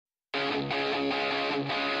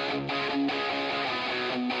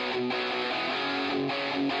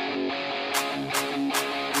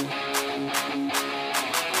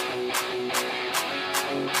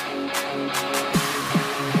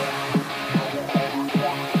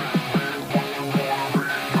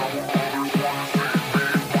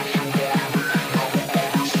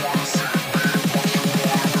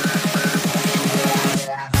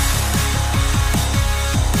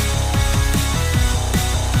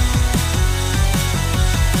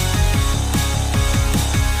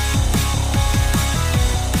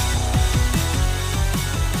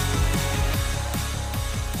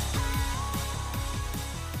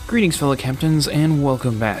Greetings fellow captains and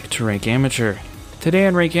welcome back to Rank Amateur. Today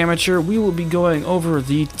on Rank Amateur we will be going over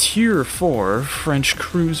the Tier 4 French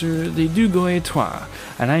cruiser, the Duguay-Trouin.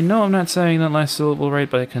 And I know I'm not saying that last syllable right,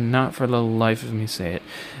 but I cannot for the life of me say it.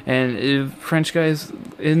 And if French guys,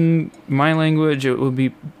 in my language it would be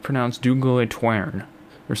pronounced Duguay-Trouin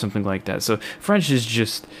or something like that. So French is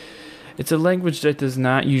just, it's a language that does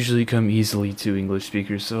not usually come easily to English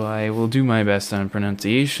speakers, so I will do my best on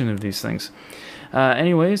pronunciation of these things.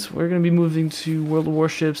 Anyways, we're going to be moving to World of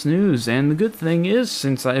Warships news, and the good thing is,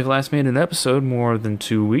 since I've last made an episode more than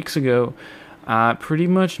 2 weeks ago, pretty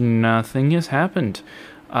much nothing has happened.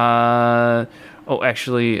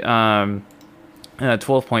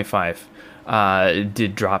 12.5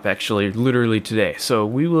 did drop actually literally today, so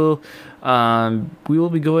we will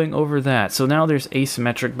be going over that. So now there's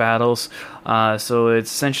asymmetric battles, so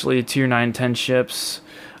it's essentially tier 9-10 ships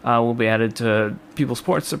will be added to people's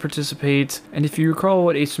ports to participate. And if you recall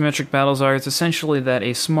what asymmetric battles are, it's essentially that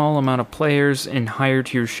a small amount of players in higher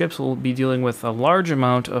tier ships will be dealing with a large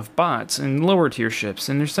amount of bots in lower tier ships.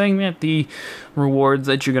 And they're saying that the rewards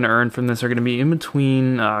that you're going to earn from this are going to be in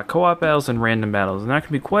between co-op battles and random battles. They're not going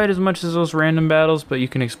to be quite as much as those random battles, but you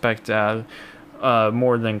can expect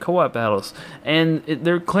more than co-op battles. And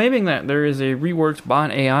they're claiming that there is a reworked bot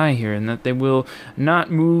AI here, and that they will not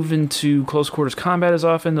move into close quarters combat as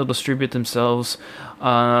often. They'll distribute themselves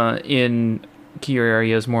in key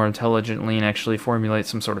areas more intelligently and actually formulate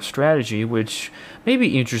some sort of strategy, which may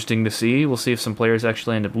be interesting to see. We'll see if some players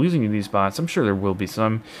actually end up losing to these bots. I'm sure there will be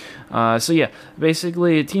some. So yeah,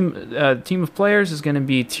 basically a team of players is going to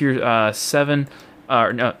be tier 7.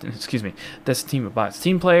 That's a team of bots.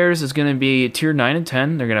 Team players is going to be tier 9 and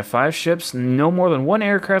 10. They're going to have 5 ships, no more than 1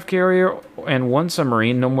 aircraft carrier and 1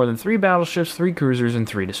 submarine, no more than 3 battleships, 3 cruisers, and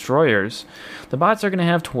 3 destroyers. The bots are going to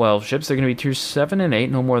have 12 ships. They're going to be tier 7 and 8,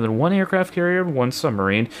 no more than 1 aircraft carrier and 1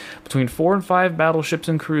 submarine, between 4 and 5 battleships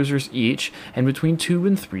and cruisers each, and between 2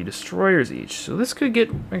 and 3 destroyers each. So this could get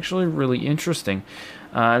actually really interesting.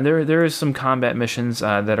 There is some combat missions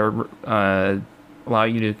that are allow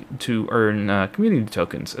you to earn community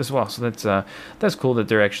tokens as well. So that's cool that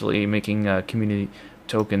they're actually making community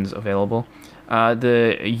tokens available.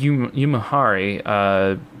 The Yumahari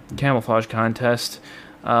camouflage contest,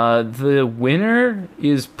 the winner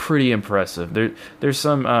is pretty impressive. There's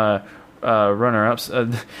some runner-ups.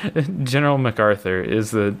 General MacArthur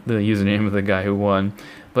is the username of the guy who won.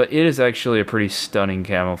 But it is actually a pretty stunning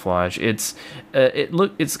camouflage. It's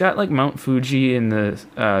got like Mount Fuji in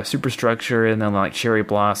the superstructure, and then like cherry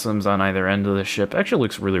blossoms on either end of the ship. It actually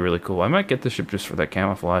looks really, really cool. I might get the ship just for that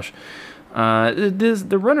camouflage.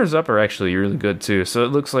 The runners-up are actually really good too. So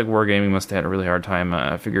it looks like Wargaming must have had a really hard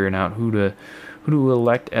time figuring out who to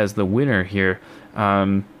elect as the winner here.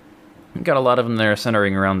 Got a lot of them there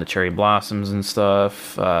centering around the cherry blossoms and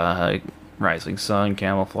stuff. Rising sun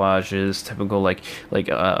camouflages, typical like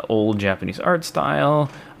old Japanese art style.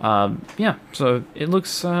 Yeah, so it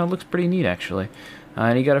looks pretty neat actually.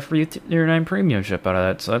 And you got a free tier 9 premium ship out of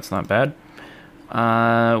that, so that's not bad.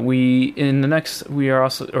 Next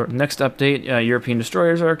update, European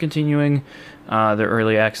destroyers are continuing their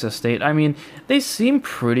early access state. I mean, they seem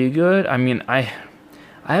pretty good. I mean, I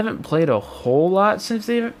haven't played a whole lot since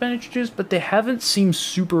they've been introduced, but they haven't seemed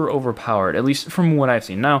super overpowered, at least from what I've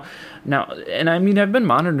seen. Now, and I mean, I've been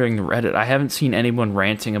monitoring the Reddit. I haven't seen anyone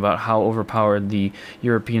ranting about how overpowered the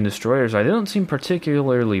European destroyers are. They don't seem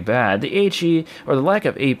particularly bad. The HE, or the lack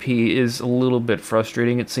of AP, is a little bit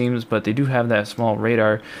frustrating, it seems, but they do have that small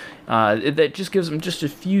radar that just gives them just a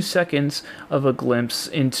few seconds of a glimpse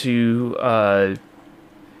into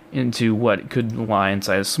what could lie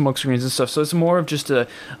inside of smoke screens and stuff. So it's more of just an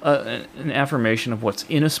affirmation of what's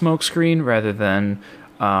in a smoke screen rather than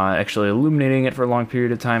actually illuminating it for a long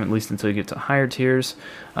period of time, at least until you get to higher tiers.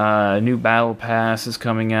 New Battle Pass is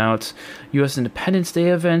coming out. U.S. Independence Day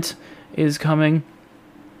event is coming.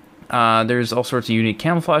 There's all sorts of unique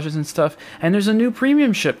camouflages and stuff, and there's a new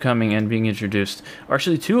premium ship coming and being introduced, or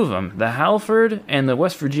actually two of them, the Halford and the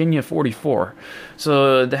West Virginia 44.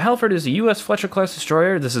 So the Halford is a U.S. Fletcher-class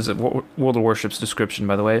destroyer, this is a World of Warships description,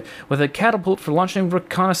 by the way, with a catapult for launching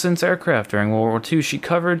reconnaissance aircraft. During World War II, she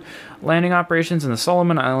covered landing operations in the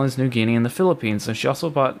Solomon Islands, New Guinea, and the Philippines, and she also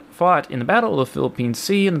fought in the Battle of the Philippine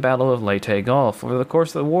Sea and the Battle of Leyte Gulf. Over the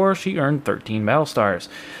course of the war, she earned 13 battle stars.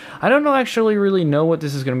 I don't actually really know what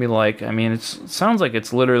this is going to be like. I mean, it sounds like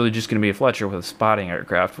it's literally just going to be a Fletcher with a spotting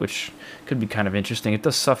aircraft, which could be kind of interesting. It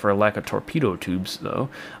does suffer a lack of torpedo tubes, though.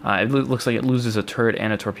 It looks like it loses a turret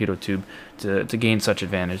and a torpedo tube to gain such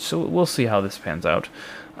advantage. So we'll see how this pans out.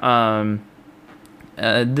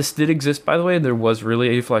 This did exist, by the way. There was really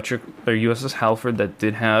a Fletcher or USS Halford that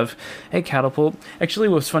did have a catapult. Actually,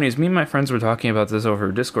 what's funny is me and my friends were talking about this over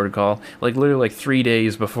a Discord call, like literally like 3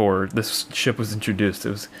 days before this ship was introduced.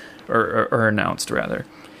 It was or announced rather.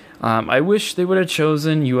 I wish they would have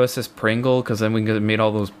chosen USS Pringle, because then we could have made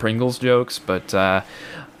all those Pringles jokes, but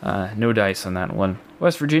no dice on that one.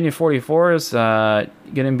 West Virginia 44 is going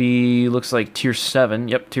to be, looks like Tier 7.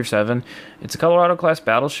 Yep, Tier 7. It's a Colorado-class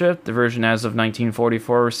battleship. The version as of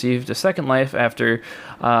 1944 received a second life after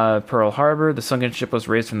Pearl Harbor. The sunken ship was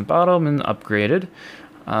raised from the bottom and upgraded.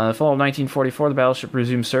 The fall of 1944, the battleship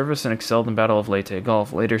resumed service and excelled in the Battle of Leyte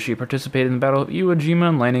Gulf. Later, she participated in the Battle of Iwo Jima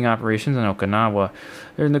and landing operations in Okinawa.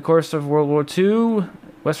 During the course of World War II,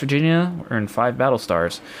 West Virginia earned 5 battle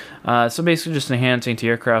stars. So basically just enhancing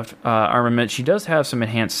anti-aircraft armament. She does have some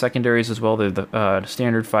enhanced secondaries as well. They're the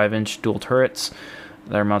standard 5-inch dual turrets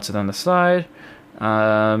that are mounted on the side.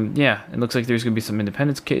 Yeah, it looks like there's going to be some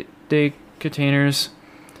Independence Day containers.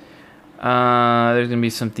 There's going to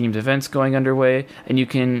be some themed events going underway, and you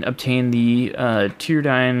can obtain the Tier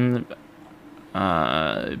 9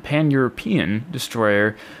 Pan-European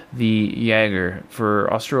destroyer, the Jaeger,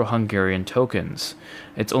 for Austro-Hungarian tokens.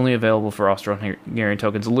 It's only available for Austro-Hungarian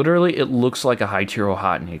tokens. Literally, it looks like a high-tier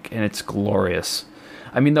Ochotnik, and it's glorious.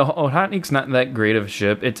 I mean, the Ochotnik's not that great of a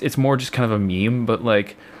ship. It's more just kind of a meme, but,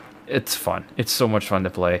 like, it's fun. It's so much fun to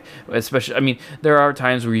play. Especially, I mean, there are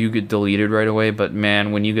times where you get deleted right away, but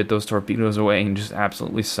man, when you get those torpedoes away and just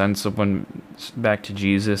absolutely send someone back to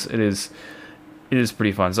Jesus, it is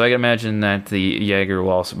pretty fun. So I can imagine that the Jaeger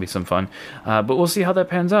will also be some fun. But we'll see how that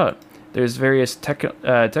pans out. There's various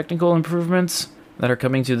technical improvements that are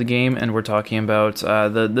coming to the game, and we're talking about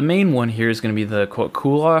the main one here is going to be the quote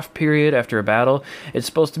cool off period after a battle. It's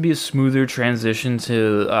supposed to be a smoother transition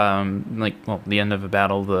to the end of a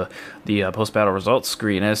battle, the post battle results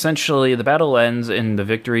screen. And essentially, the battle ends and the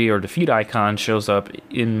victory or defeat icon shows up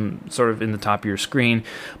in the top of your screen,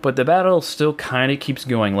 but the battle still kind of keeps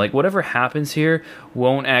going. Like whatever happens here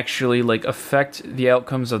won't actually like affect the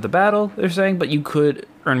outcomes of the battle, they're saying, but you could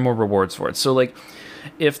earn more rewards for it. So like,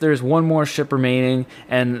 if there's one more ship remaining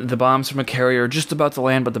and the bombs from a carrier are just about to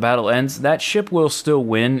land but the battle ends, that ship will still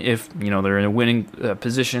win if, they're in a winning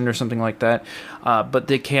position or something like that. But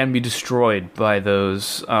they can be destroyed by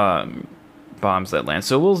those bombs that land.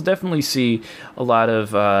 So we'll definitely see a lot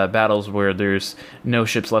of battles where there's no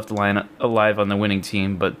ships left alive on the winning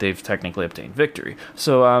team, but they've technically obtained victory.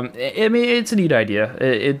 So, I mean, it's a neat idea.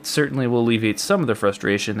 It certainly will alleviate some of the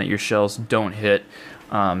frustration that your shells don't hit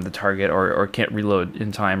the target or can't reload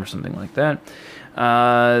in time or something like that.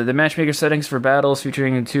 The matchmaker settings for battles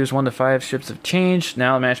featuring tiers 1 to 5 ships have changed.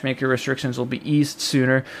 Now matchmaker restrictions will be eased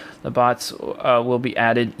sooner. The bots will be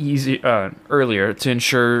added earlier to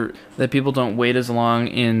ensure that people don't wait as long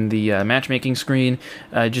in the matchmaking screen.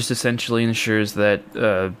 Just essentially ensures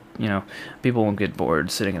that people won't get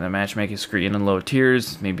bored sitting in the matchmaking screen in low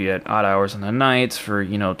tiers, maybe at odd hours on the nights for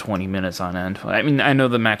 20 minutes on end. I mean, I know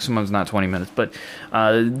the maximum is not 20 minutes, but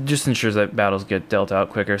just ensures that battles get dealt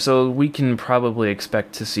out quicker. So we can probably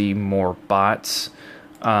expect to see more bots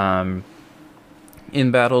in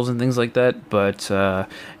battles and things like that, but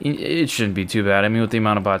it shouldn't be too bad. I mean, with the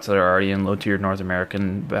amount of bots that are already in low-tier North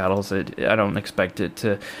American battles, I don't expect it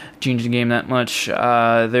to change the game that much.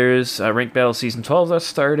 There's Ranked Battle Season 12 that's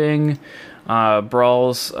starting.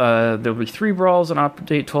 Brawls, there'll be 3 brawls on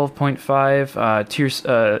Update 12.5, tiers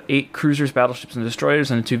 8 cruisers, battleships, and destroyers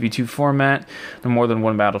in a 2v2 format, and more than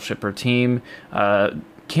one battleship per team.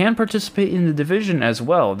 Can participate in the division as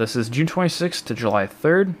well. This is June 26th to July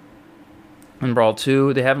 3rd. In Brawl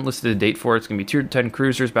 2, they haven't listed a date for it. It's going to be Tier 10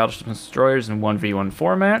 cruisers, battleships, and destroyers in 1v1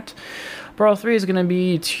 format. Brawl 3 is going to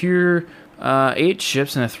be Tier 8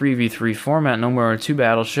 ships in a 3v3 format. No more 2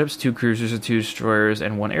 battleships, 2 cruisers, 2 destroyers,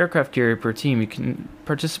 and 1 aircraft carrier per team. You can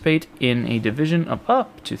participate in a division of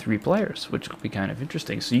up to 3 players, which will be kind of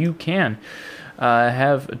interesting. So you can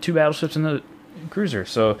have 2 battleships and a cruiser.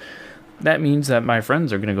 So that means that my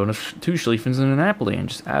friends are going to go to Schlieffens and Napoli and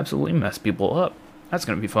just absolutely mess people up. That's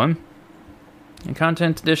going to be fun. And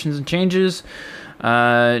content additions and changes.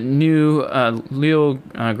 New Leo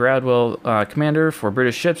Gradwell commander for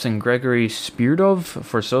British ships and Gregory Spiridov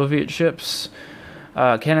for Soviet ships.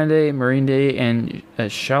 Canada, Marine Day, and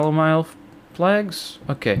Shalomile flags.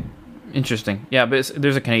 Okay, interesting. Yeah, but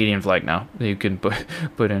there's a Canadian flag now that you can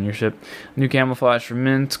put on your ship. New camouflage for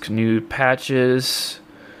Minsk. New patches.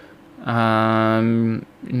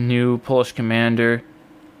 New Polish commander,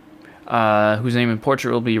 whose name in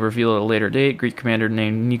portrait will be revealed at a later date. Greek commander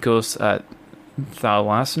named Nikos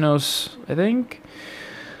Thalassinos, I think.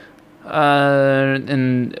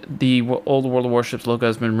 And the old World of Warships logo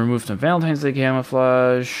has been removed from Valentine's Day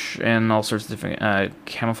camouflage and all sorts of different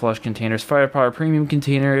camouflage containers. Firepower premium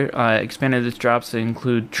container expanded its drops to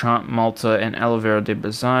include Trump, Malta, and Olivero de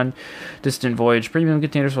Bazan. Distant Voyage premium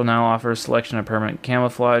containers will now offer a selection of permanent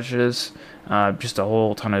camouflages. Just a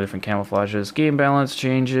whole ton of different camouflages. Game balance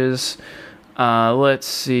changes. Let's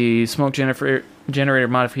see. Smoke generator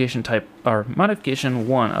modification type, or modification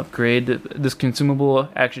 1 upgrade. This consumable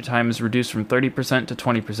action time is reduced from 30% to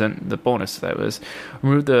 20%. The bonus that was.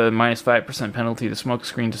 Remove the minus 5% penalty to smoke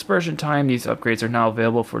screen dispersion time. These upgrades are now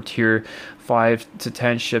available for tier 5 to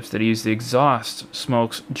 10 ships that use the exhaust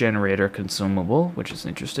smoke generator consumable, which is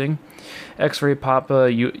interesting. X-ray Papa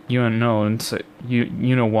Uno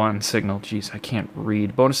 1 signal. Jeez, I can't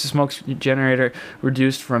read. Bonus to smoke generator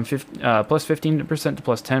reduced from plus 15% to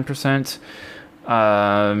plus 10%.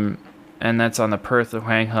 And that's on the Perth, the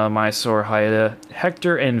Huanghe, Mysore, Haida,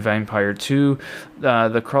 Hector, and Vampire 2.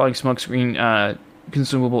 The crawling smokescreen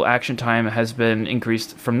consumable action time has been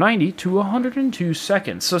increased from 90 to 102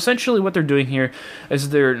 seconds. So essentially what they're doing here is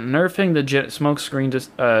they're nerfing the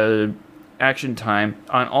smokescreen action time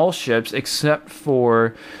on all ships except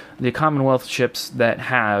for the Commonwealth ships that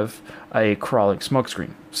have a crawling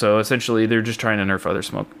smokescreen. So essentially they're just trying to nerf other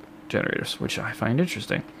smoke generators, which I find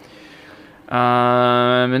interesting.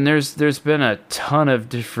 And there's been a ton of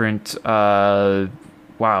different, a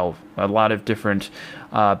lot of different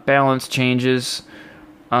balance changes.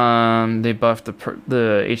 They buffed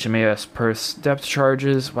the HMAS Perth's depth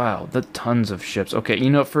charges. Wow, the tons of ships.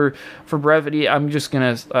 Okay, for brevity, I'm just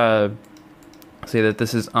gonna say that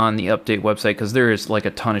this is on the update website because there is like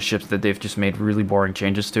a ton of ships that they've just made really boring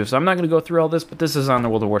changes to. So I'm not going to go through all this, but this is on the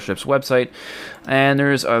World of Warships website, and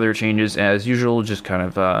there's other changes as usual, just kind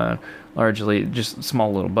of largely just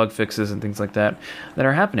small little bug fixes and things like that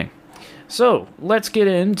are happening. So let's get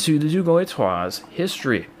into the Duguay-Trouin's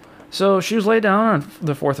history. So she was laid down on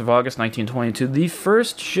the 4th of August 1922, the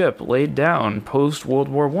first ship laid down post-World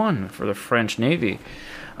War I for the French Navy.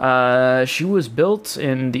 She was built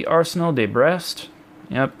in the Arsenal de Brest.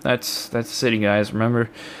 Yep, that's the city, guys. Remember?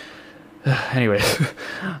 Anyways,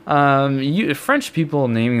 French people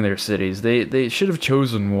naming their cities, they should have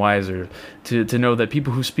chosen wiser to know that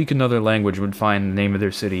people who speak another language would find the name of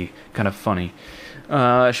their city kind of funny.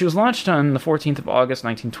 She was launched on the 14th of August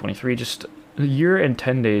 1923, just a year and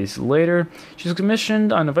 10 days later. She was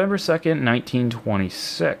commissioned on November 2nd,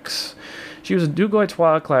 1926. She was a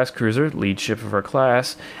Duguay-Trouin class cruiser, lead ship of her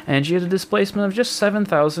class, and she had a displacement of just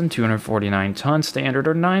 7,249 tons standard,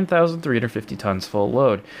 or 9,350 tons full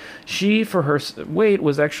load. She, for her weight,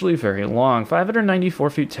 was actually very long, 594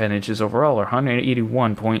 feet 10 inches overall, or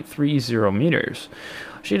 181.30 meters.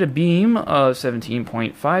 She had a beam of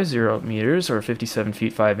 17.50 meters, or 57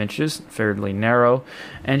 feet 5 inches, fairly narrow,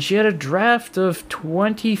 and she had a draft of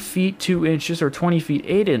 20 feet 2 inches, or 20 feet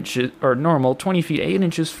 8 inches, or normal, 20 feet 8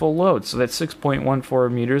 inches full load, so that's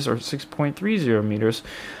 6.14 meters, or 6.30 meters,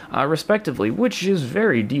 respectively, which is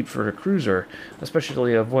very deep for a cruiser,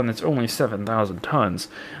 especially of one that's only 7,000 tons.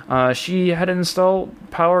 She had an installed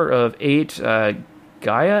power of 8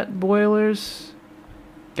 Guyot boilers.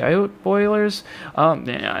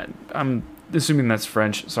 I'm assuming that's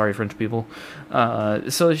French. Sorry, French people.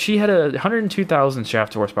 So she had 102,000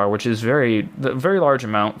 shaft horsepower, which is very large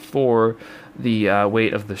amount for the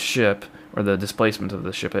weight of the ship, or the displacement of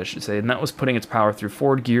the ship, I should say. And that was putting its power through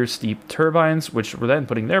forward gear steep turbines, which were then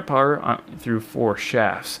putting their power through 4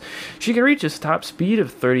 shafts. She could reach its top speed of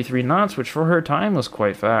 33 knots, which for her time was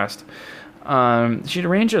quite fast. She had a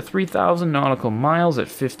range of 3,000 nautical miles at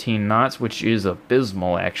 15 knots, which is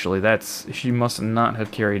abysmal, actually. She must not have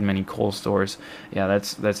carried many coal stores. Yeah,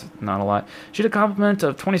 that's not a lot. She had a complement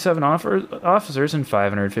of 27 officers and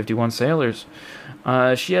 551 sailors.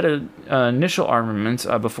 She had an initial armament,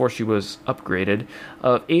 before she was upgraded,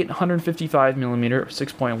 of 855 millimeter,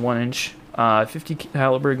 6.1 inch, 50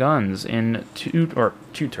 caliber guns in two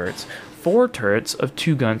turrets, 4 turrets of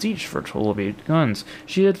 2 guns each for a total of 8 guns.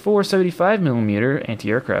 She had 4 75mm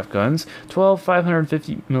anti-aircraft guns, 12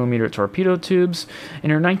 550mm torpedo tubes.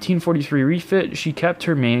 In her 1943 refit, she kept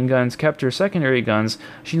her main guns, kept her secondary guns.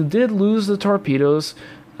 She did lose the torpedoes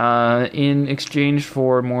in exchange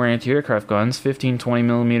for more anti-aircraft guns, 15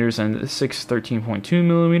 20mm and 6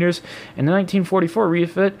 13.2mm. In the 1944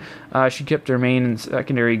 refit, she kept her main and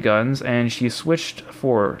secondary guns, and she switched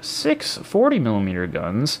for 6 40mm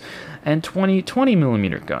guns and 20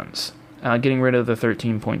 20mm guns. Getting rid of the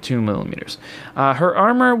 13.2mm. Her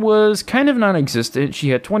armor was kind of non-existent. She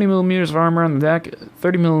had 20mm of armor on the deck,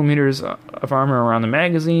 30mm of armor around the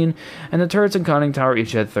magazine, and the turrets and conning tower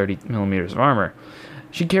each had 30mm of armor.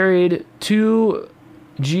 She carried 2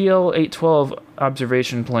 GL-812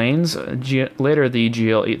 observation planes, later the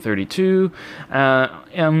GL-832,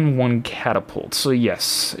 and 1 catapult. So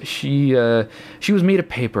yes, she was made of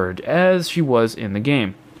paper, as she was in the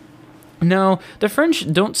game. Now, the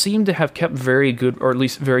French don't seem to have kept very good, or at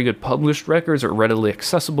least very good published records or readily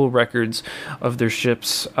accessible records of their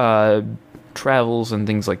ships' travels and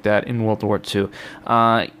things like that in World War II.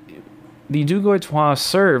 The Duguay-Trouin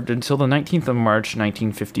served until the 19th of March,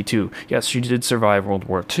 1952. Yes, she did survive World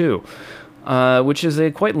War II, which is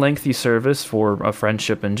a quite lengthy service for a French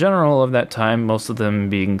ship in general of that time, most of them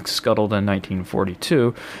being scuttled in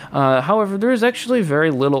 1942. However, there is actually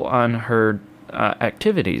very little on her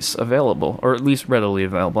activities available, or at least readily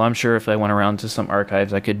available. I'm sure if I went around to some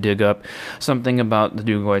archives, I could dig up something about the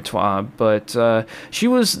Duguay-Trouin, but she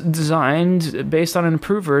was designed based on an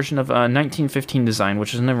improved version of a 1915 design,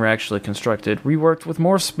 which was never actually constructed, reworked with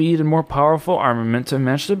more speed and more powerful armament to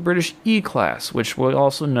match the British E-class, which we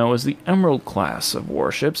also know as the Emerald class of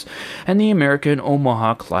warships, and the American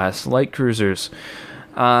Omaha class light cruisers.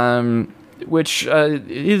 Which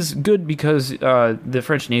is good because the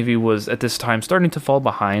French Navy was, at this time, starting to fall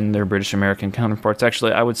behind their British-American counterparts.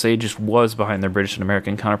 Actually, I would say just was behind their British and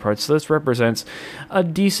American counterparts, so this represents a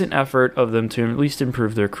decent effort of them to at least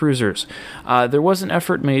improve their cruisers. There was an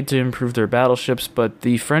effort made to improve their battleships, but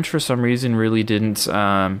the French, for some reason, really didn't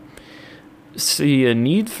see a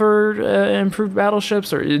need for improved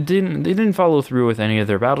battleships, or they didn't follow through with any of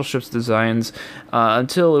their battleships designs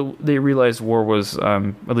until they realized war was,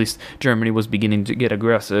 at least Germany was beginning to get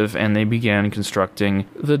aggressive, and they began constructing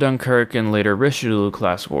the Dunkirk and later Richelieu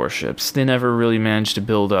class warships. They never really managed to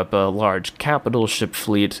build up a large capital ship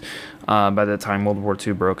fleet by the time World War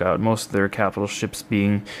II broke out, most of their capital ships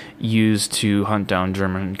being used to hunt down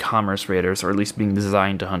German commerce raiders, or at least being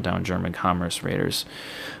designed to hunt down German commerce raiders.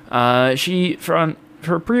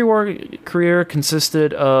 Her pre-war career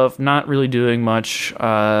consisted of not really doing much,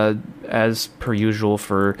 as per usual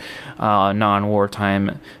for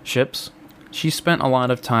non-wartime ships. She spent a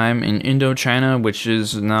lot of time in Indochina, which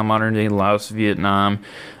is now modern-day Laos, Vietnam,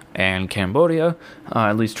 and Cambodia,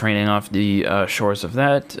 at least training off the shores of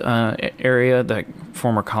that area, that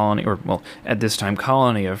former colony, or, well, at this time,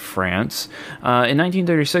 colony of France. In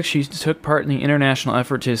 1936, she took part in the international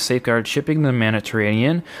effort to safeguard shipping in the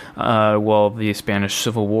Mediterranean while the Spanish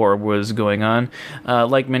Civil War was going on.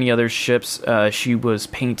 Like many other ships, she was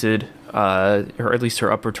painted, or at least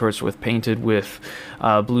her upper turrets was painted with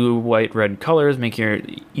blue, white, red colors, making her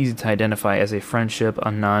easy to identify as a French ship,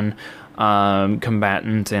 a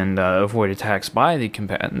non-combatant, and avoid attacks by the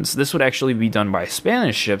combatants. This would actually be done by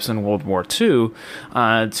Spanish ships in World War II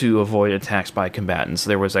to avoid attacks by combatants.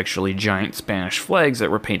 There was actually giant Spanish flags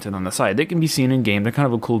that were painted on the side. They can be seen in game. They're kind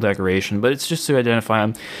of a cool decoration, but it's just to identify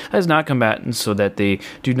them as not combatants so that they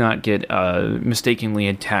do not get mistakenly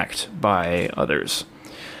attacked by others.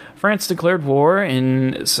 France declared war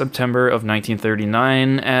in September of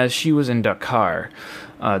 1939 as she was in Dakar.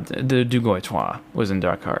 The Duguay-Trouin was in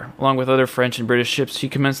Dakar. Along with other French and British ships, she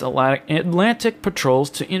commenced Atlantic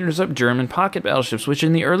patrols to intercept German pocket battleships, which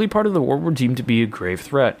in the early part of the war were deemed to be a grave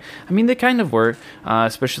threat. I mean, they kind of were,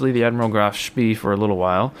 especially the Admiral Graf Spee for a little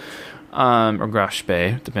while. Or Graf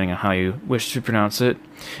Spee, depending on how you wish to pronounce it.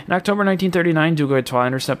 In October 1939, Duguay-Trouin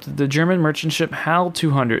intercepted the German merchant ship HAL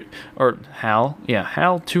 200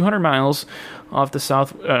 miles off the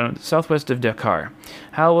southwest of Dakar.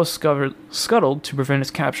 HAL was scuttled to prevent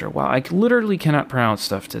its capture. Wow, I literally cannot pronounce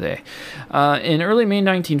stuff today. In early May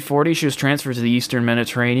 1940, she was transferred to the eastern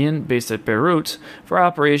Mediterranean, based at Beirut, for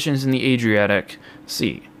operations in the Adriatic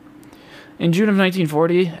Sea. In June of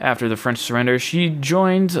 1940, after the French surrender, she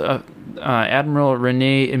joined Admiral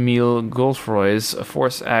René-Émile Godefroy's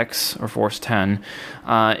Force X, or Force 10,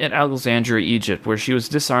 at Alexandria, Egypt, where she was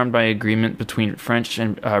disarmed by agreement between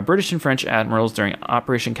British and French admirals during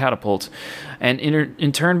Operation Catapult, and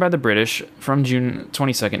interned by the British from June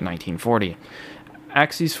 22, 1940.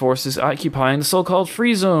 Axis forces occupying the so-called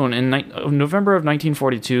Free Zone in November of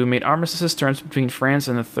 1942 made armistice terms between France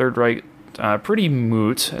and the Third Reich pretty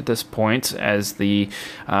moot at this point, as the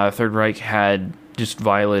Third Reich had just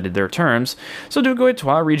violated their terms, so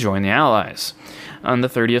Duguay-Trouin rejoined the Allies. On the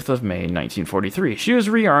 30th of May, 1943, she was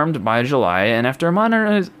rearmed by July, and after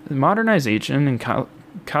modernization in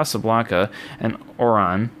Casablanca and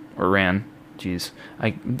Oran,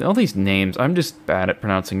 all these names, I'm just bad at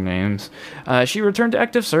pronouncing names. She returned to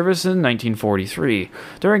active service in 1943.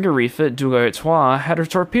 During a refit, Duguay-Trouin had her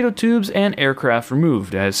torpedo tubes and aircraft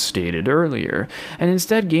removed, as stated earlier, and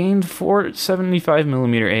instead gained 4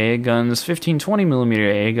 75mm AA guns, 15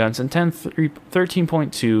 20mm AA guns, and 10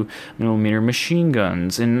 13.2mm machine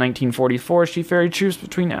guns. In 1944, she ferried troops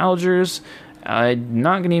between Algiers, I'm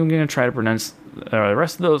not even going to try to pronounce the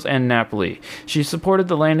rest of those, and Napoli. She supported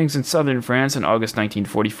the landings in southern France in August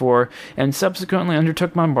 1944 and subsequently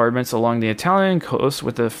undertook bombardments along the Italian coast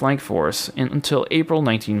with a flank force until April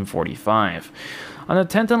 1945. On the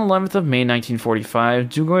 10th and 11th of May 1945,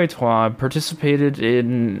 Duguay-Trouin participated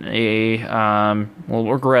in a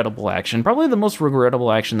regrettable action, probably the most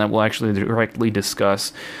regrettable action that we'll actually directly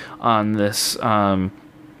discuss on this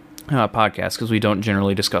podcast, because we don't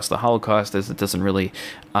generally discuss the Holocaust, as it doesn't really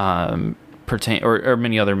pertain, or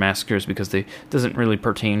many other massacres, because they doesn't really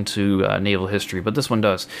pertain to naval history, but this one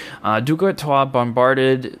does. Duguay-Trouin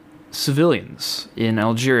bombarded civilians in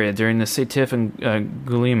Algeria during the Sétif and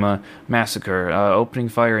Gulima massacre, opening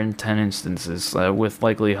fire in 10 instances, with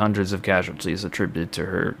likely hundreds of casualties attributed to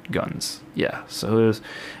her guns. Yeah, so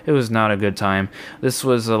it was not a good time. This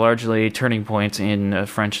was largely a turning point in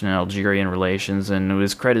French and Algerian relations, and it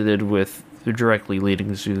was credited with directly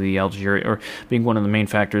leading to the being one of the main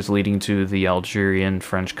factors leading to the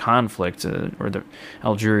Algerian-French conflict, or the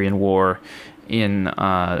Algerian War, in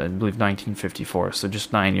I believe 1954, so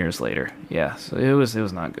just 9 years later. Yeah, so it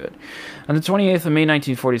was not good. On the 28th of May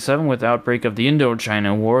 1947, with the outbreak of the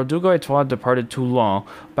Indochina War, Duguay-Trouin departed Toulon,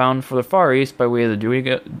 bound for the Far East by way of the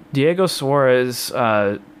Diego Suarez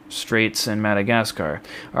Straits in Madagascar,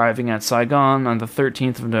 arriving at Saigon on the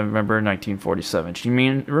 13th of November 1947. She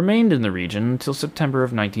remained in the region until September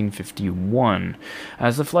of 1951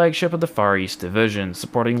 as the flagship of the Far East Division,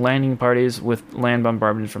 supporting landing parties with land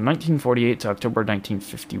bombardment from 1948 to October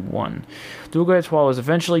 1951. Duguay-Trouin was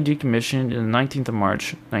eventually decommissioned on the 19th of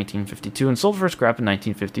March 1952 and sold for scrap in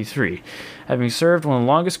 1953, having served one of the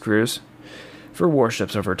longest careers for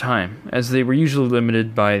warships over time, as they were usually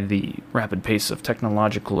limited by the rapid pace of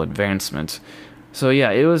technological advancement. So yeah,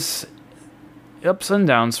 it was ups and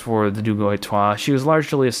downs for the Duguay-Trouin. She was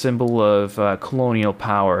largely a symbol of colonial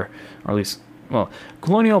power, or at least,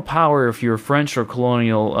 colonial power if you were French, or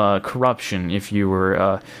colonial corruption if you were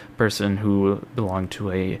a person who belonged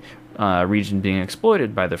to a region being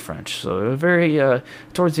exploited by the French. So very,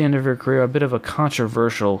 towards the end of her career, a bit of a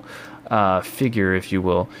controversial figure, if you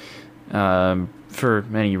will. For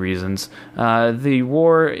many reasons. The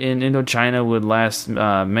war in Indochina would last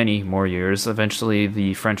many more years. Eventually,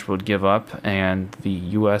 the French would give up, and the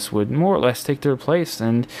U.S. would more or less take their place,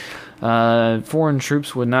 and foreign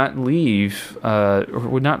troops would not leave, or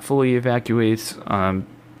would not fully evacuate,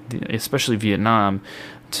 especially Vietnam,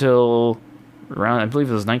 till around, I believe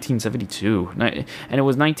it was 1972, and it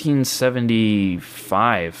was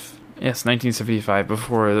 1975. Yes, 1975,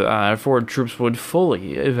 before foreign troops would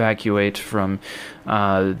fully evacuate from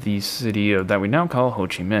the city that we now call Ho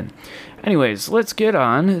Chi Minh. Anyways, let's get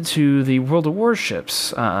on to the World of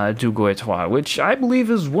Warships Duguay-Trouin, which I believe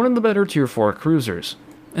is one of the better Tier 4 cruisers.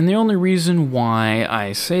 And the only reason why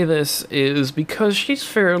I say this is because she's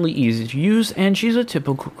fairly easy to use, and she's a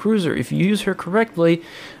typical cruiser. If you use her correctly,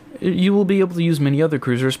 you will be able to use many other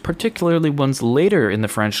cruisers, particularly ones later in the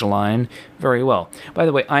French line, very well. By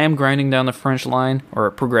the way, I am grinding down the French line,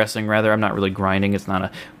 or progressing rather. I'm not really grinding, it's not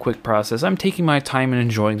a quick process. I'm taking my time and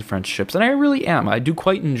enjoying the French ships, and I really am. I do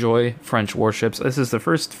quite enjoy French warships. This is the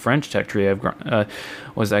first French tech tree I've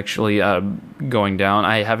was actually going down.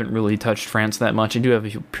 I haven't really touched France that much. I do have a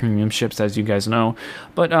few premium ships, as you guys know,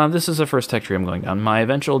 but this is the first tech tree I'm going down. My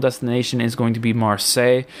eventual destination is going to be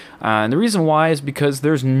Marseille, and the reason why is because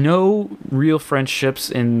there's no real French ships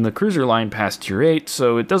in the cruiser line past Tier 8,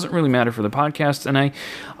 so it doesn't really matter for the podcast, and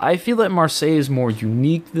I feel that Marseille is more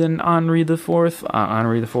unique than Henri IV.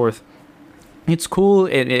 It's cool.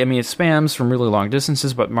 It spams from really long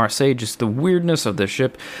distances, but Marseille, just the weirdness of the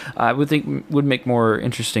ship, I would think would make more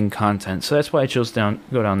interesting content. So that's why I chose go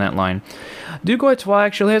down that line. Duguay-Trouin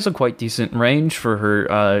actually has a quite decent range for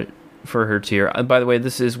her tier. By the way,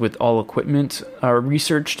 this is with all equipment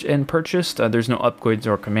researched and purchased. There's no upgrades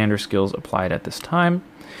or commander skills applied at this time.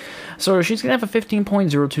 So she's going to have a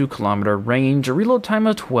 15.02 kilometer range, a reload time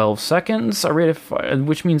of 12 seconds, a rate of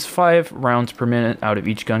which means 5 rounds per minute out of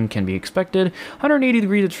each gun can be expected. 180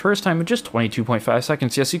 degrees at first time with just 22.5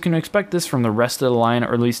 seconds. Yes, you can expect this from the rest of the line,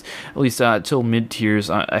 or at least till mid tiers.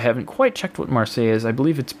 I haven't quite checked what Marseille is. I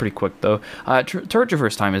believe it's pretty quick though. Turret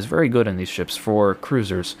traverse time is very good in these ships for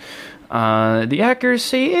cruisers. The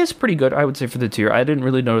accuracy is pretty good, I would say, for the tier. I didn't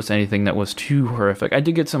really notice anything that was too horrific. I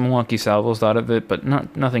did get some wonky salvos out of it, but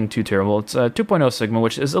nothing too terrible. It's 2.0 Sigma,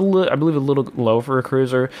 which is, I believe, a little low for a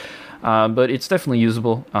cruiser, but it's definitely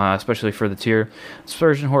usable, especially for the tier.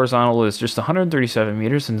 Dispersion horizontal is just 137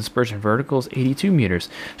 meters, and dispersion vertical is 82 meters.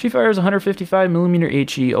 She fires 155 millimeter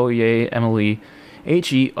HE-OEA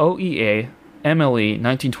MLE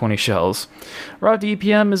 1920 shells. Raw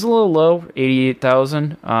DPM is a little low,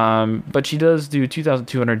 88,000, but she does do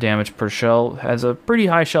 2,200 damage per shell, has a pretty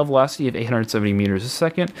high shell velocity of 870 meters a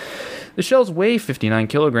second. The shells weigh 59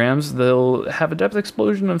 kilograms. They'll have a depth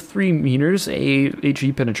explosion of 3 meters, a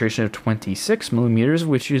HE penetration of 26 millimeters,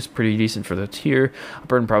 which is pretty decent for the tier, a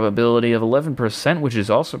burn probability of 11%, which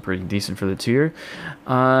is also pretty decent for the tier,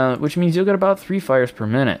 which means you'll get about 3 fires per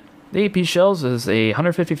minute. The AP shells is a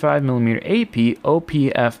 155mm AP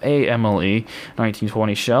OPFA MLE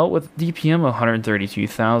 1920 shell with DPM of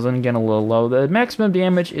 132,000, again a little low. The maximum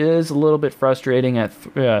damage is a little bit frustrating at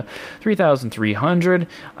 3,300.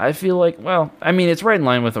 I feel like, well, I mean, it's right in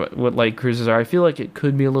line with what light cruisers are. I feel like it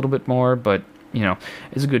could be a little bit more, but you know,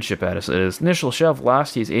 it's a good ship as it is. Initial shell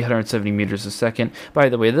velocity is 870 meters a second. By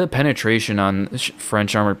the way, the penetration on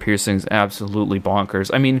French armor piercing is absolutely bonkers.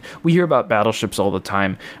 I mean, we hear about battleships all the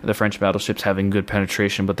time, the French battleships having good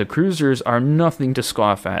penetration, but the cruisers are nothing to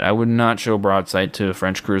scoff at. I would not show broadside to a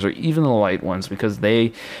French cruiser, even the light ones, because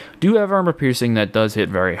they do have armor piercing that does hit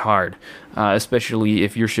very hard, especially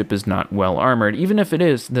if your ship is not well armored. Even if it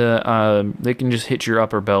is, they can just hit your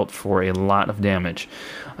upper belt for a lot of damage.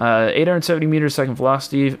 870 meters second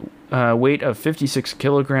velocity, weight of 56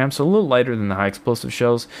 kilograms, so a little lighter than the high explosive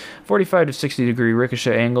shells. 45 to 60 degree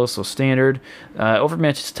ricochet angle, so standard.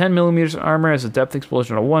 Overmatches 10 millimeters armor, has a depth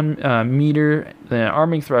explosion of 1 meter. The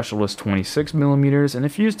arming threshold is 26 millimeters, and the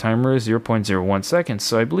fuse timer is 0.01 seconds.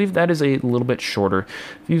 So I believe that is a little bit shorter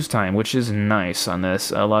fuse time, which is nice on this.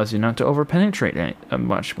 Allows you not to overpenetrate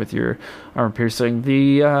much with your armor piercing.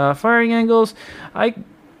 The firing angles,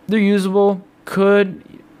 they're usable.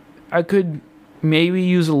 I could maybe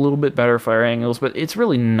use a little bit better fire angles, but it's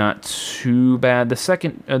really not too bad. The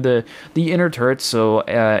second, the inner turrets, so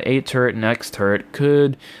A turret and X turret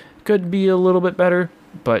could be a little bit better,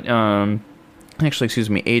 but actually, excuse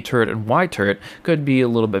me, A turret and Y turret could be a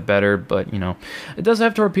little bit better, but you know, it does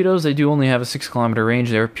have torpedoes. They do only have a 6-kilometer range.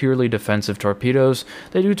 They're purely defensive torpedoes.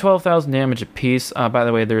 They do 12,000 damage apiece. By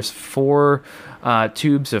the way, there's 4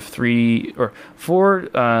 tubes of 3 or 4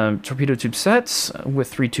 torpedo tube sets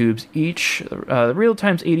with 3 tubes each. The real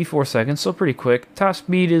time's 84 seconds, so pretty quick. Top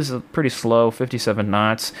speed is pretty slow, 57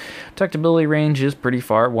 knots. Detectability range is pretty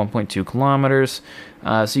far, 1.2 kilometers.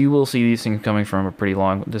 So you will see these things coming from a pretty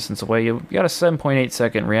long distance away. You got a 7.8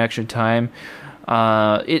 second reaction time.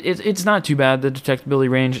 It's not too bad. The detectability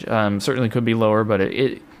range certainly could be lower, but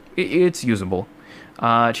it's usable.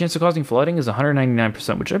 Chance of causing flooding is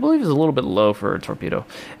 199%, which I believe is a little bit low for a torpedo.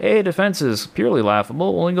 A defense is purely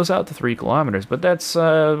laughable, only goes out to 3 kilometers, but that's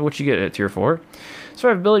what you get at tier 4.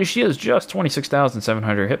 Survivability, she has just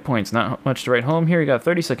 26,700 hit points, not much to write home here. You got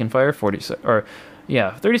 30-second fire,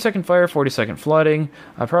 30-second fire, 40-second flooding,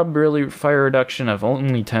 probability fire reduction of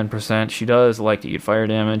only 10%. She does like to eat fire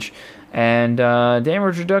damage, and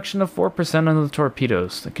damage reduction of 4% on the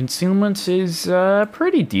torpedoes. The concealment is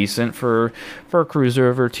pretty decent for a cruiser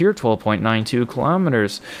of her tier, 12.92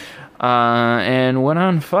 kilometers. And when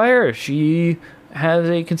on fire, she has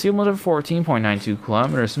a concealment of 14.92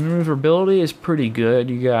 kilometers. Maneuverability is pretty good.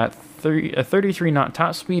 You got a 33 knot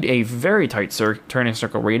top speed, a very tight turning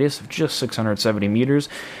circle radius of just 670 meters,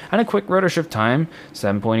 and a quick rotor shift time,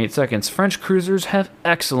 7.8 seconds. French cruisers have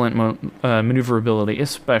excellent maneuverability,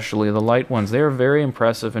 especially the light ones. They are very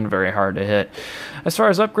impressive and very hard to hit. As far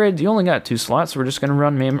as upgrades, you only got 2 slots, so we're just going to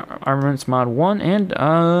run main armaments mod 1 and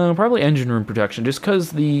probably engine room protection, just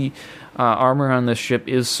because the armor on this ship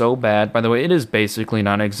is so bad. By the way, it is basically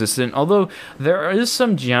non-existent, although there is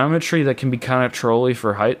some geometry that can be kind of trolly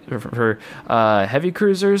for heavy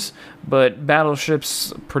cruisers, but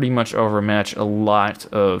battleships pretty much overmatch a lot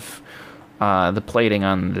of the plating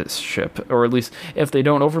on this ship, or at least if they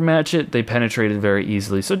don't overmatch it, they penetrate it very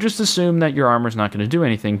easily. So just assume that your armor's not going to do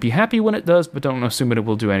anything. Be happy when it does, but don't assume that it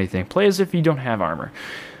will do anything. Play as if you don't have armor.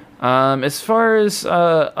 As far as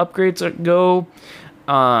upgrades go,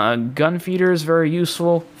 Gun feeder is very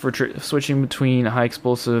useful for switching between high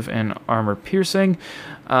explosive and armor piercing.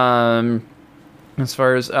 As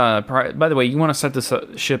far as, by the way, you want to set this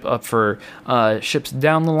ship up for ships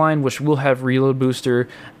down the line, which will have reload booster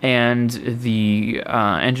and the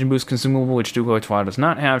engine boost consumable, which Duguay-Trouin does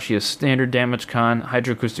not have. She has standard damage con,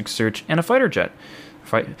 hydroacoustic search, and a fighter jet.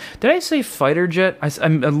 Did I say fighter jet? I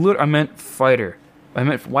meant fighter.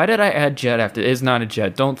 Why did I add jet after? It is not a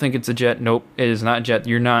jet. Don't think it's a jet. Nope, it is not a jet.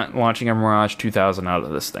 You're not launching a Mirage 2000 out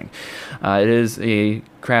of this thing. It is a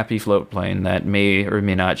crappy float plane that may or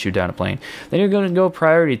may not shoot down a plane. Then you're going to go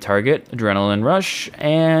priority target, adrenaline rush,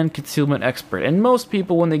 and concealment expert. And most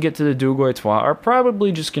people, when they get to the Duguay-Trouin, are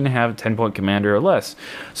probably just going to have a 10-point commander or less.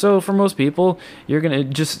 So for most people, you're going to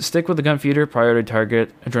just stick with the gun feeder, priority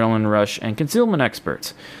target, adrenaline rush, and concealment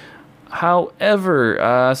experts.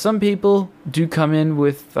 However, some people do come in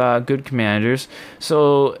with good commanders.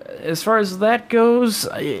 So as far as that goes,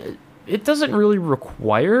 it doesn't really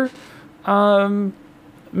require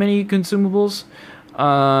many consumables.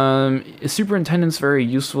 Superintendent's very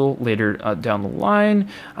useful later down the line.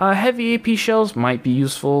 Heavy AP shells might be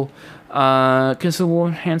useful. Consumable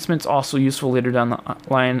enhancements also useful later down the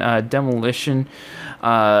line. Demolition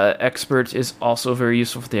expert is also very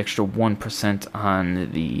useful for the extra 1%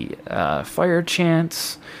 on the fire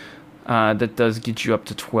chance. That does get you up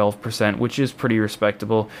to 12%, which is pretty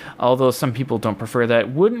respectable. Although some people don't prefer that.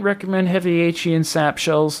 Wouldn't recommend heavy HE and sap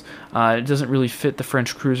shells. It doesn't really fit the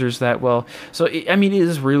French cruisers that well. So, it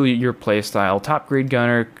is really your playstyle. Top grade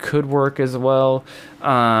gunner could work as well.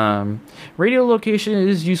 Radio location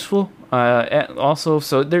is useful. Also,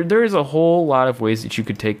 so there is a whole lot of ways that you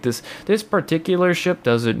could take this. This particular ship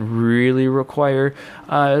doesn't really require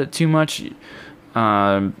too much.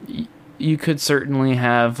 You could certainly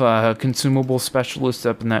have consumable specialists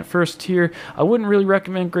up in that first tier. I wouldn't really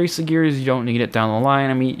recommend Grace of Gears. You don't need it down the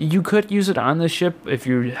line. You could use it on the ship if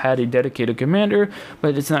you had a dedicated commander,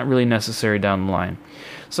 but it's not really necessary down the line.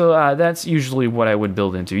 So that's usually what I would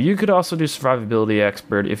build into. You could also do survivability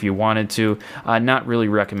expert if you wanted to. Not really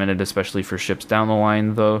recommended, especially for ships down the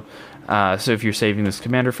line, though. So if you're saving this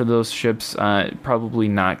commander for those ships, probably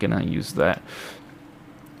not going to use that.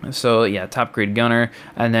 So yeah, top grade gunner,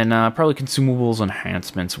 and then probably consumables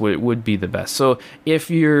enhancements would be the best. So if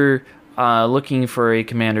you're looking for a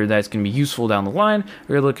commander that's going to be useful down the line,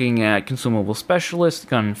 you're looking at consumable specialist,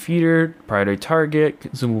 gun feeder, priority target,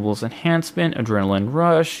 consumables enhancement, adrenaline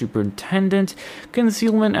rush, superintendent,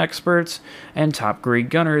 concealment experts, and top grade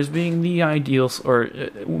gunner as being the ideal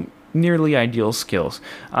nearly ideal skills.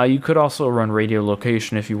 You could also run radio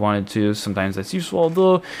location if you wanted to. Sometimes that's useful,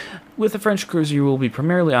 although with the French cruiser you will be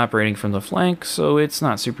primarily operating from the flank, so it's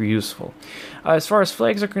not super useful. As far as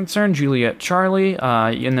flags are concerned, Juliet Charlie,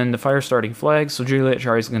 and then the fire starting flags. So Juliet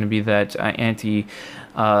Charlie is going to be that anti-magazine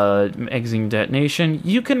detonation.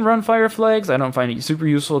 You can run fire flags. I don't find it super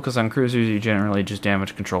useful because on cruisers you generally just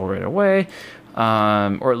damage control right away.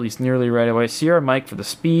 Or at least nearly right away. Sierra Mike for the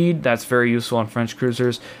speed, that's very useful on French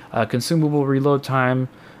cruisers. Consumable reload time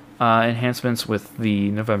enhancements with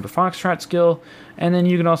the November Foxtrot skill, and then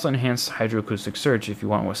you can also enhance hydroacoustic search if you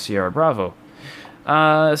want with Sierra Bravo.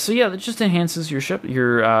 So yeah, that just enhances your ship,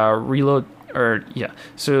 your reload,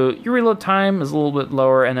 so your reload time is a little bit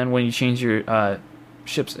lower, and then when you change your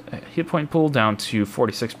ship's hit point pool down to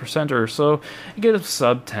 46% or so, you get a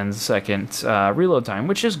sub 10-second reload time,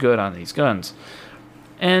 which is good on these guns.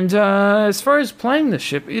 And as far as playing the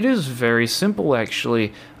ship, it is very simple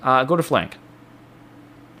actually. Go to flank.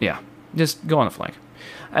 Yeah, just go on the flank.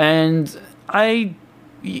 And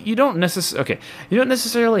you don't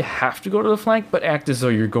necessarily have to go to the flank, but act as though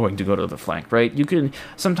you're going to go to the flank, right? You can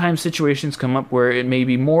sometimes situations come up where it may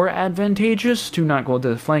be more advantageous to not go to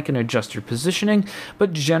the flank and adjust your positioning,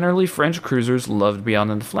 but generally French cruisers love to be on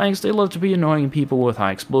the flanks. They love to be annoying people with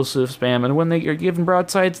high explosive spam, and when they are given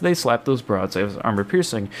broadsides, they slap those broadsides with armor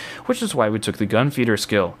piercing, which is why we took the gun feeder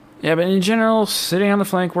skill. Yeah, but in general, sitting on the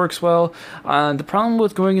flank works well. The problem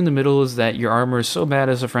with going in the middle is that your armor is so bad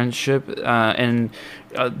as a French ship, and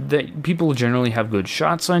that people generally have good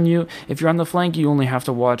shots on you. If you're on the flank, you only have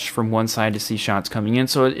to watch from one side to see shots coming in,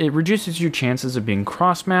 so it reduces your chances of being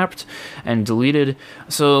cross-mapped and deleted.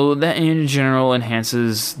 So that in general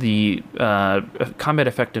enhances the combat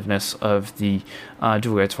effectiveness of the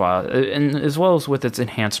Duguay-Trouin, and as well as with its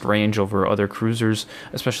enhanced range over other cruisers,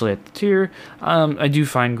 especially at the tier. I do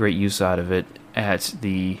find great use out of it at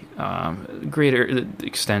the greater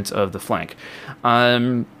extent of the flank.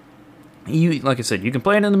 Like I said, you can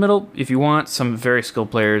play it in the middle if you want. Some very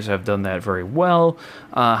skilled players have done that very well.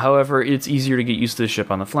 However, it's easier to get used to the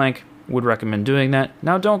ship on the flank. would recommend doing that.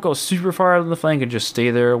 Now, don't go super far out of the flank and just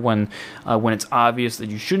stay there when it's obvious that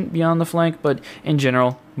you shouldn't be on the flank, but in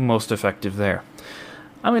general, most effective there.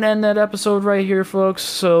 I'm going to end that episode right here, folks.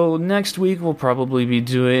 So next week we'll probably be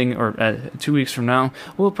doing, or 2 weeks from now,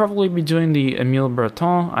 we'll probably be doing the Emile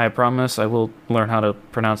Breton. I promise I will learn how to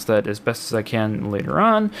pronounce that as best as I can later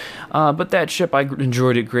on. But that ship, I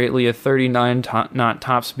enjoyed it greatly. A 39 knot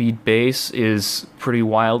top speed base is pretty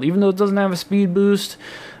wild. Even though it doesn't have a speed boost,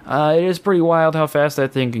 it is pretty wild how fast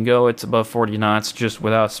that thing can go. It's above 40 knots just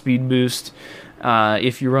without speed boost.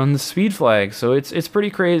 If you run the speed flag. So it's pretty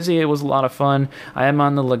crazy. It was a lot of fun. I am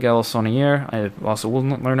on the La Galissonière. I also will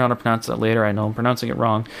learn how to pronounce that later. I know I'm pronouncing it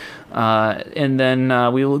wrong. And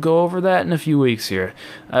then we will go over that in a few weeks here.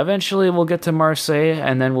 Eventually we'll get to Marseille,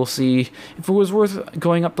 and then we'll see if it was worth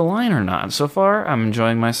going up the line or not. So far, I'm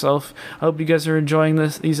enjoying myself. I hope you guys are enjoying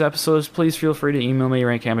these episodes. Please feel free to email me,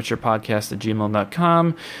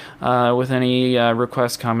 rankamateurpodcast@gmail.com, with any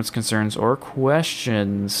requests, comments, concerns, or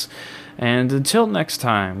questions. And until next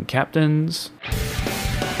time, Captains...